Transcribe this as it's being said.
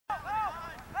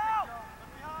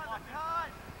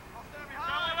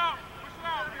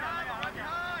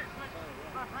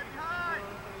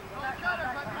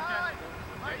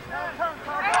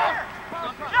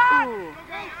Ooh.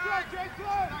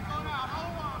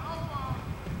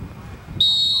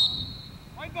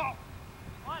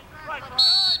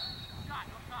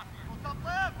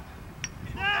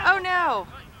 Oh no.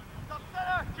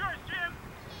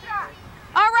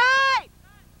 All right.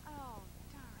 Oh,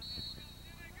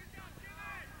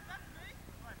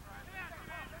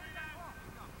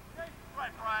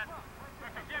 darn.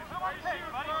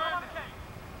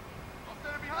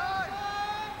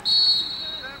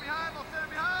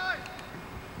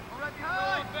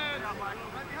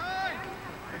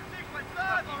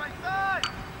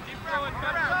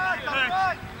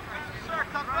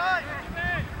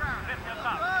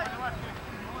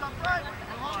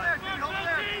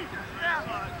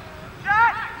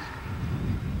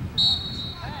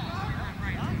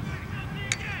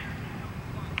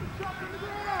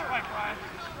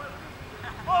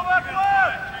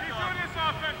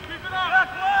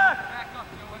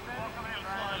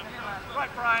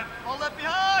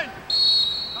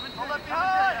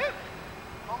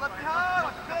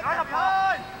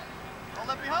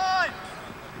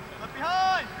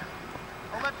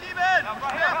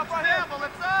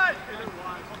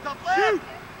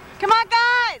 Come on,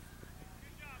 guys!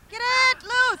 Get it!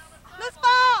 Loose! Loose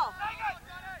ball!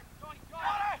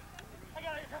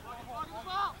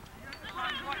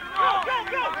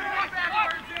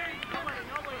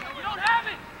 You don't have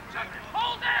it!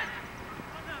 Hold it!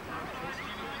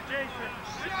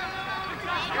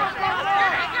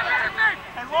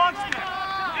 And long stick.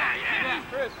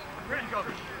 Chris. Here you go.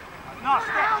 No,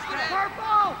 step.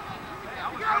 Purple!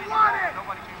 You gotta want it!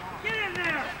 Get in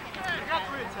there! You got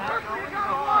 3 attacks. You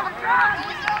gotta want it!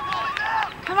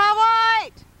 Come on,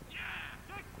 White!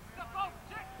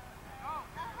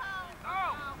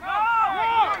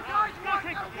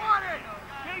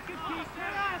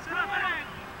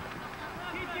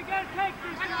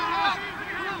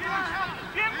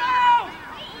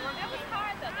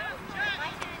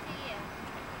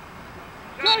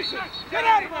 Get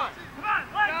out of it! Come on,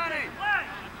 leg! Leg!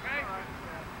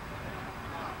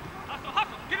 Hustle,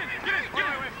 hustle! Get in!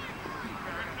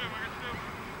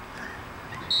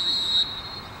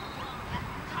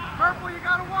 Purple, you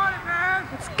gotta want it, man!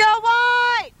 Let's go,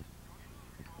 White!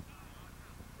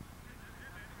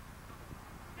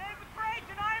 David Craig,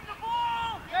 deny him the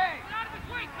ball! Hey! Get out of his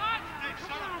way, Cut! Hey,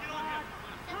 shut up, get on him!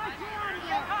 Cut!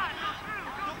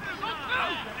 Go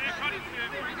through! Yeah, cut it,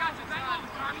 Sid. We got you, back over,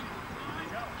 Tommy!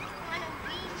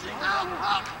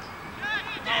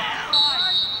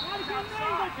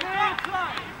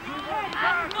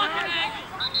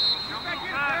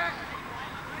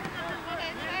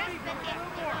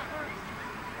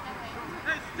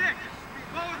 Hey, stick!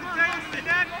 What was the tail of the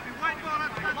net? Be white ball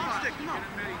up to the long stick. Come on.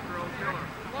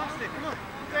 Long stick, come on.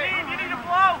 Steve, you need to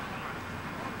blow!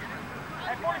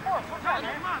 Hey, 44, switch out,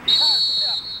 man. Come on,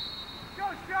 Go,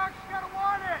 Sharks, you gotta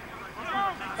want it!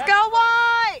 Let's go,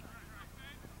 White!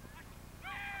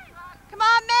 Come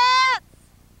on, Mets!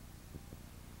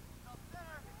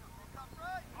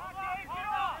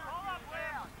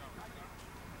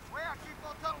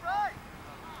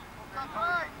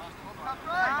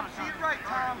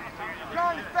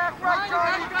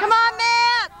 Come on,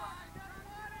 Mets!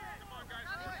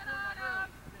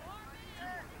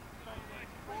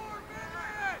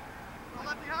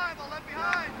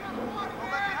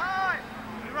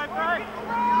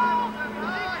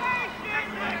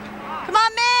 Come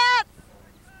on, Mets!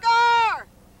 Score!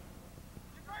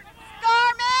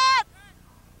 Score, Mets!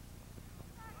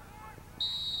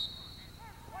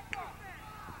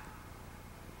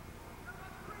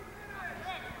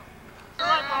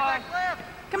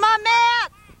 Come on,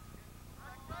 Mets!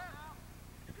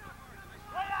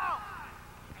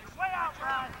 Way out,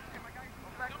 Brian!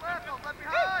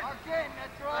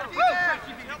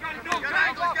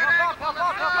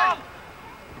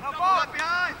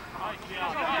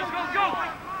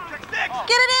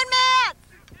 Get it in, Mets!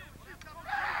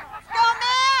 Let's go,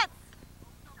 Mets!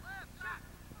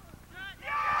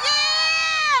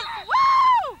 Yes!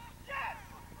 Woo!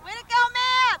 Way to go,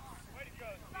 Mets! Way to go,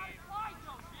 Steve.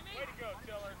 Way to go,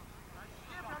 Tiller.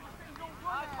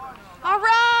 All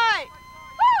right!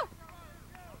 Woo!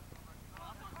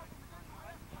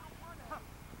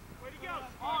 Way to go.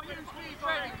 Oh, you Steve,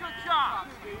 baby. Good job.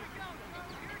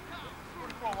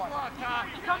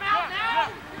 Come out now.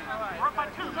 We're up by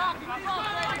 2. Let's go.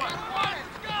 We're up by 2.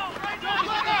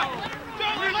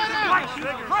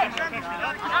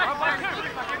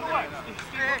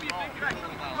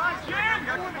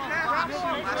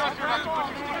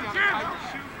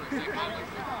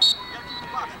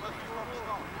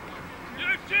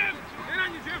 Jim! In on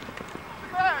you, Jim!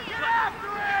 Get after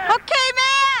it! Okay,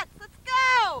 Mets! Let's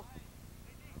go!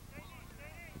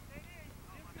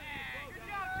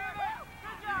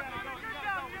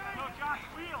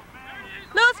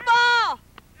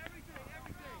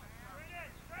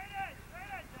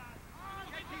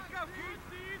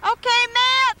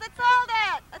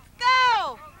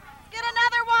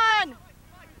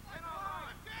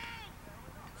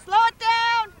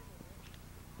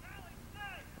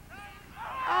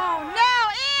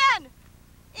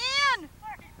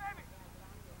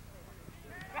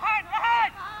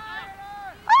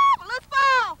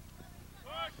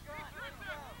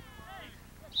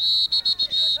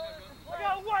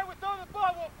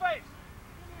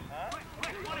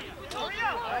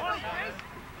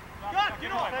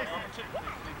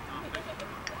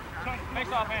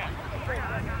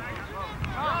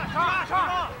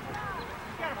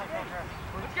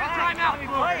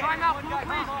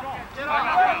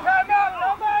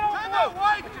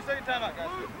 White! What's your second timeout, guys?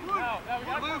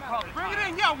 Blue color. Bring it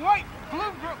in, yeah, white.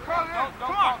 Blue color.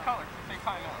 Come on. Color. Say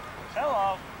timeout.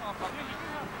 Hello.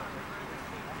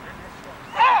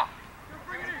 Ah!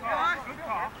 Bring it in, guys. Good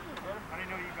call. I didn't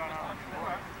know you got on.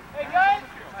 Hey, guys.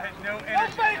 I had no energy. No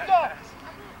face off.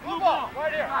 Blue ball,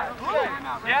 right here.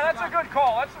 Yeah, that's a good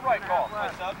call. That's the right call.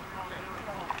 What's up?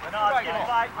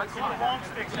 Let's get the long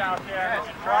sticks out there.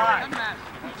 Right.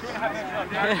 2.5 minutes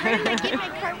left. Get my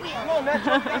cartwheel. Come on, Matt.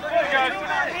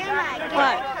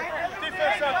 What?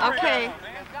 Okay.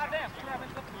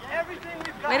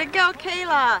 Way to go,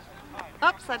 Kayla.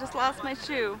 Oops, I just lost my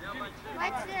shoe.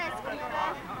 What's this?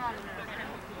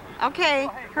 Okay,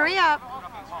 hurry up.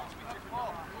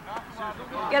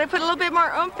 You gotta put a little bit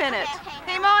more oomph in it.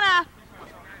 Hey, Mona.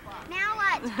 Now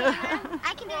what?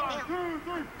 I can do it now.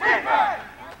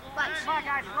 Watch.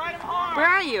 Where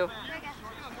are you?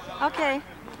 Okay.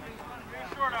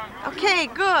 Okay,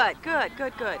 good.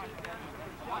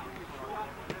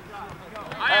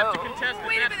 I have to contest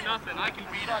it. That's nothing. I can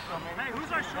beat it. Hey,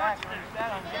 who's our short stick?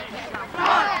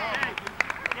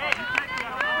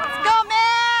 Let's go,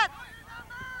 Matt!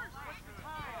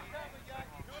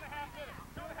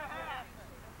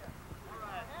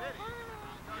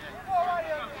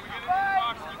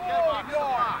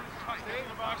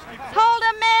 Hold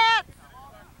him, Matt!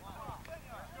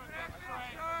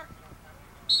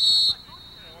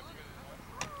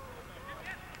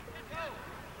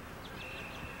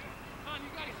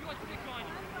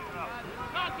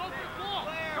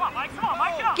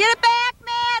 Get it back,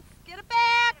 Matt! Get it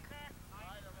back!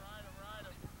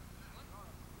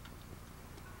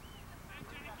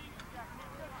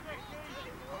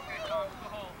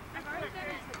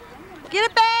 Get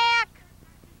it back!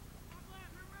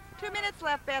 2 minutes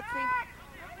left, Betsy.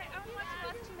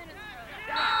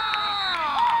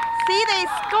 See, they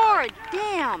scored.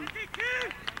 Damn.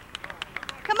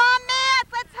 Come on, Matt.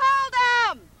 Let's hold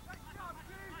them.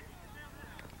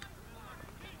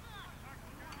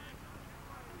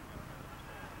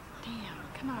 Damn,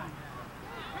 come on.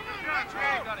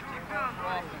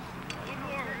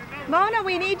 Mona,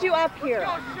 we need you up here.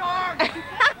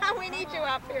 We need you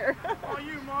up here. Oh,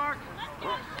 you, Mark.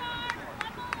 Come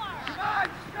on,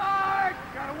 Stark!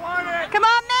 Gotta want it! Come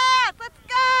on, Matt. Let's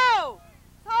go.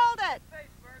 Let's hold it.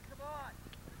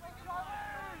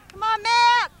 Come on,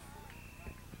 Matt.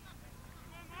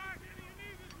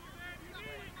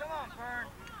 Come on, Fern.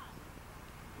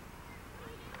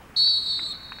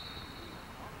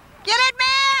 Get it,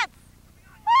 Matt.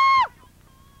 Woo!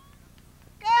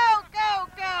 Go.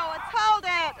 Let's hold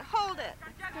it. Hold it.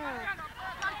 Let's go.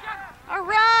 All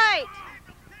right.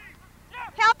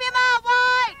 Help him out,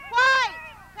 White.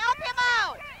 Help him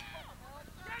out.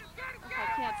 Okay, I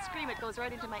can't scream. It goes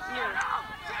right into my ear.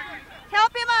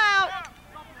 Help him out.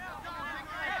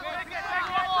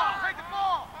 Take the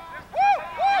ball!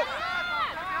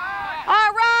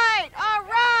 All right.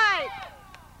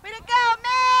 Way to go,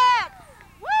 Matt.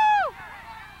 Woo!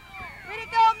 Way to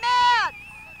go, Matt.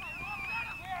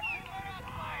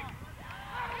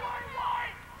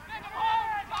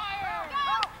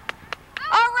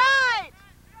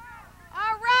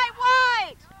 All right,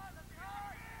 White.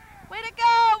 Way to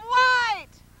go,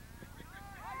 White.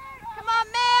 Come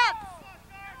on, Matt.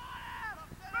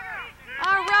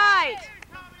 All right.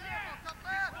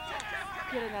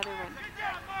 Get another one.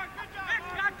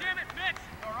 God damn it, Mitch!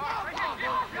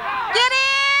 Get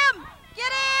him!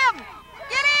 Yes!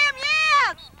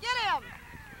 Get him!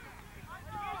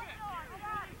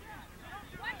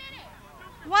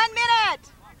 1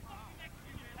 minute!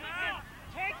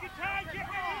 Take your time, get rid of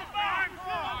the ball!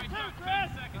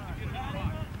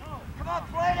 Come on,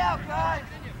 play it out, guys!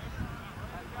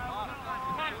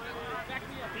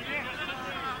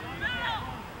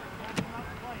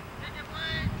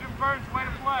 Jim Burns, way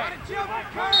to play.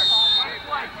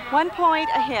 1 point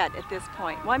ahead at this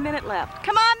point. 1 minute left.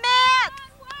 Come on, Matt!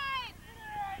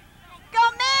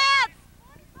 Go, Matt!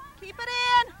 Keep it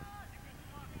in.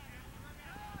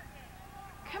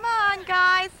 Come on,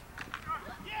 guys.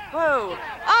 Whoa.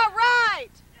 All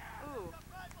right. Ooh.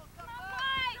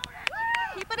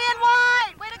 Keep it in,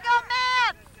 White. Way to go,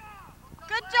 Matt.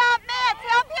 Good job, Matt.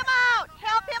 Help him out.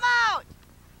 Help him out.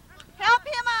 Help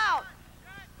him out.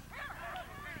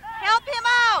 Help him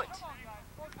out.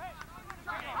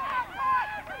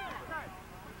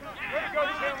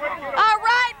 All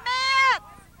right, Matt.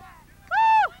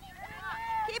 Woo.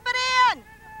 Keep it in.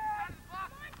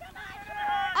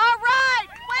 All right.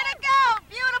 Way to go.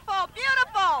 Beautiful.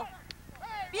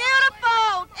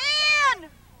 In.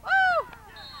 Woo.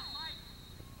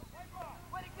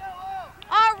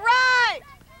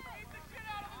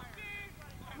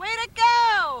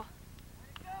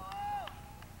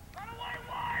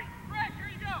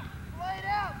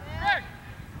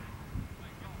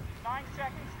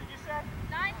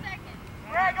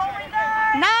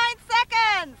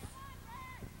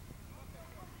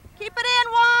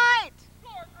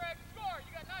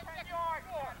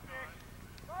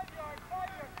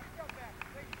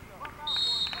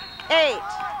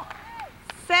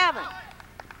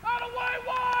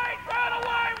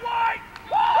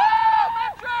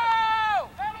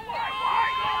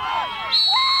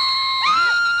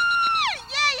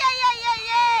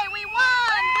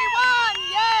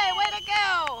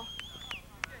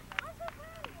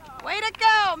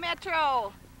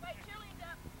 Metro!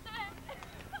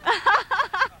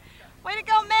 Way to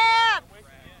go, Matt!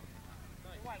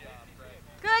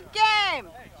 Good game!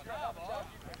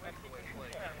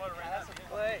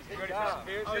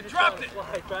 Oh, you dropped it!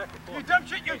 You dumb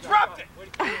shit, you dropped it!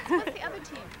 What's the other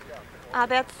team?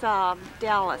 That's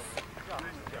Dallas.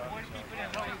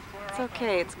 It's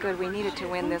okay, it's good. We needed to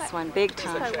win this one big Just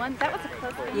by time. one? That was a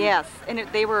close one. Yes, and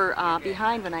they were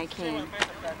behind when I came.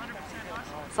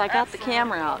 So I got the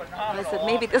camera out. I said,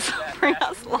 maybe this will bring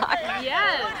us luck.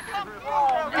 Yes.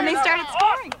 And they started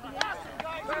scoring.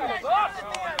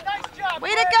 Nice job!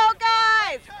 Way to go,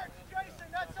 guys!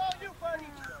 Jason, that's all you, buddy.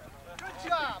 Good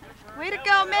job. Way to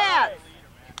go, Matt!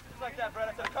 Just like that, Brett.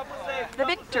 I said a couple saves. The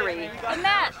victory. The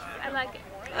match. I like it.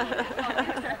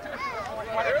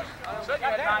 Said you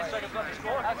had 9 seconds left to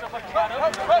score. That's up like you got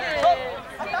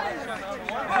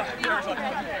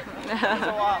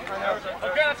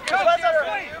Okay, let's go.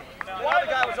 One other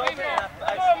guy was open.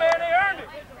 Come on, man. They earned it.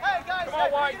 Hey, guys. Come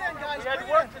on, White. We had to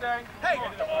work today. Hey,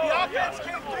 the offense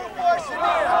came through for us in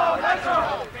here. Let's go.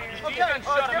 Okay,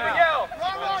 let's give a yell.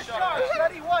 Raw Sharks.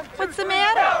 Ready, 1, 2, What's the 3.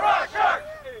 matter? Raw Sharks.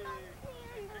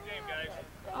 Good game, guys.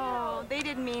 Oh, they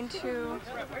didn't mean to.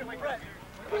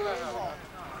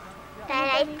 But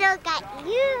I still got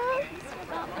you.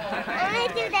 I'm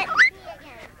gonna do that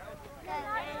again.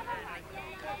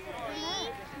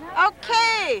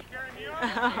 Okay.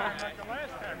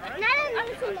 Not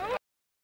on